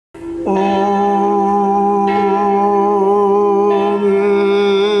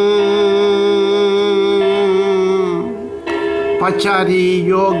Pachari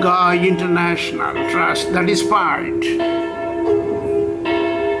Yoga International Trust, that is part.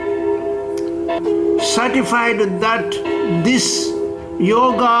 Certified that this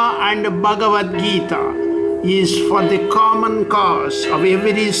yoga and Bhagavadgita is for the common cause of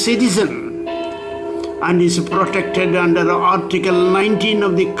every citizen and is protected under Article 19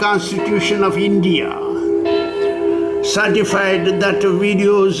 of the Constitution of India. Certified that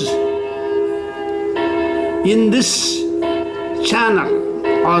videos in this channel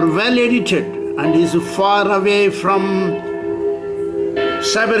are well edited and is far away from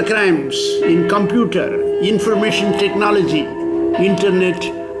cybercrimes in computer, information technology, internet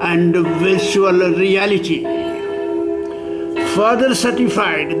and virtual reality. Further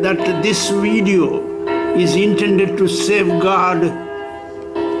certified that this video is intended to safeguard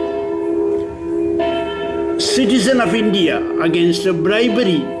citizens of India against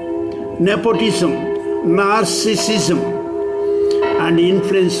bribery, nepotism, narcissism and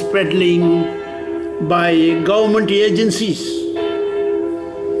influence peddling by government agencies,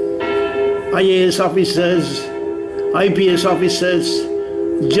 IAS officers, IPS officers,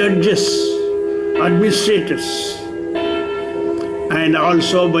 judges, administrators, and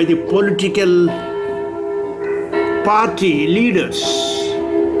also by the political party leaders,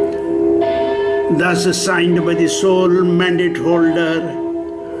 thus signed by the sole mandate holder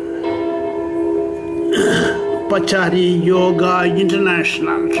Pachari Yoga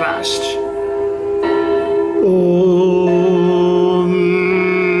International Trust. Om.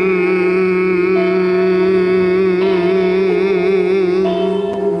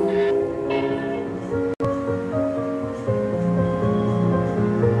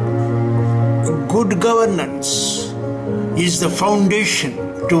 Good governance is the foundation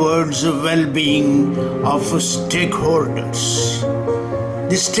towards the well-being of stakeholders.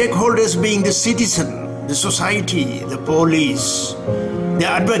 The stakeholders being the citizen, the society, the police, the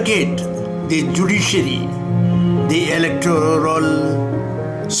advocate, the judiciary, the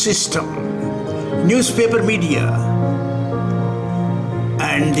electoral system, newspaper media,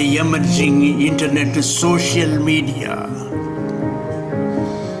 and the emerging internet social media.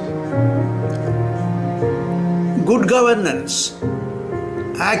 Good governance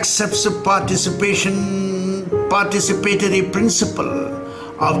accepts the participatory principle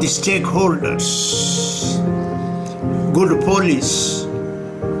of the stakeholders. Good police,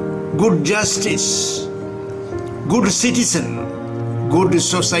 good justice, good citizen, good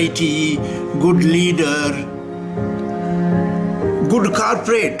society, good leader, good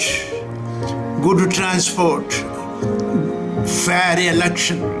corporate, good transport, fair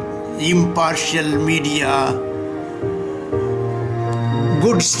election, impartial media,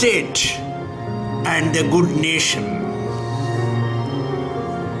 good state, and a good nation.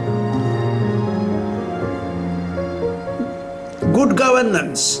 Good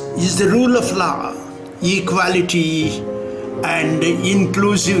governance is the rule of law, equality and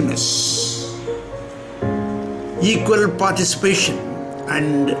inclusiveness, equal participation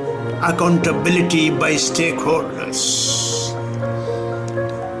and accountability by stakeholders.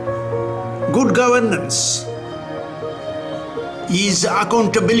 Good governance is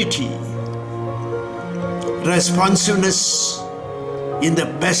accountability, responsiveness in the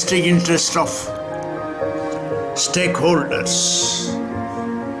best interest of stakeholders.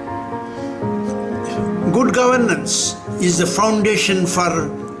 Good governance is the foundation for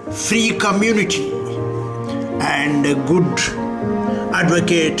free community, and a good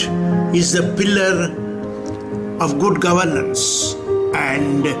advocate is the pillar of good governance,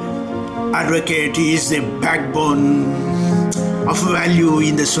 and advocate is the backbone of value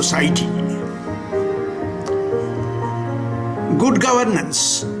in the society. Good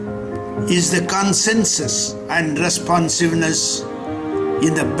governance is the consensus and responsiveness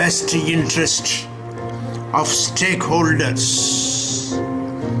in the best interest of stakeholders.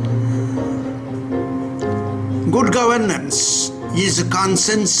 Good governance is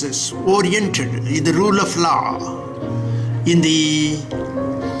consensus oriented in the rule of law, in the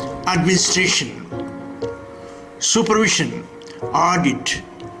administration, supervision, audit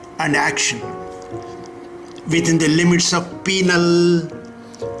and action within the limits of penal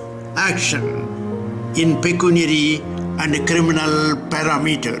action in pecuniary and criminal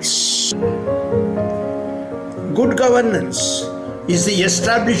parameters. Good governance is the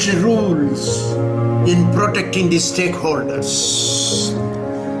established rules in protecting the stakeholders.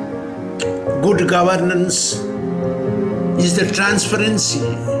 Good governance is the transparency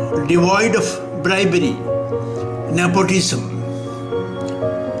devoid of bribery, nepotism,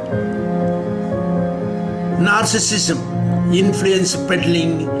 narcissism, influence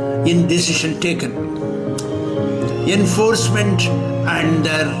peddling in decision taken, enforcement and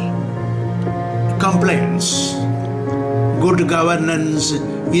their compliance. Good governance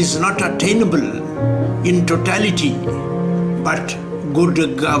is not attainable in totality, but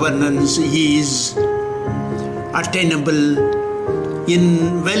good governance is attainable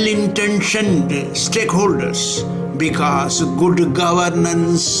in well-intentioned stakeholders, because good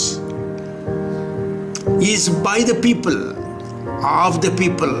governance is by the people, of the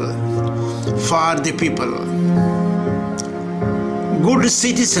people, for the people. Good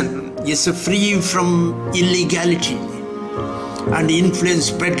citizen is free from illegality and influence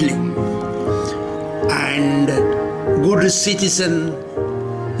peddling, and good citizen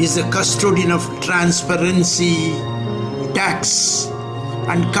is the custodian of transparency, tax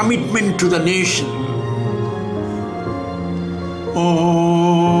and commitment to the nation.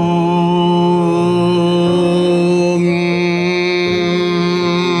 Oh.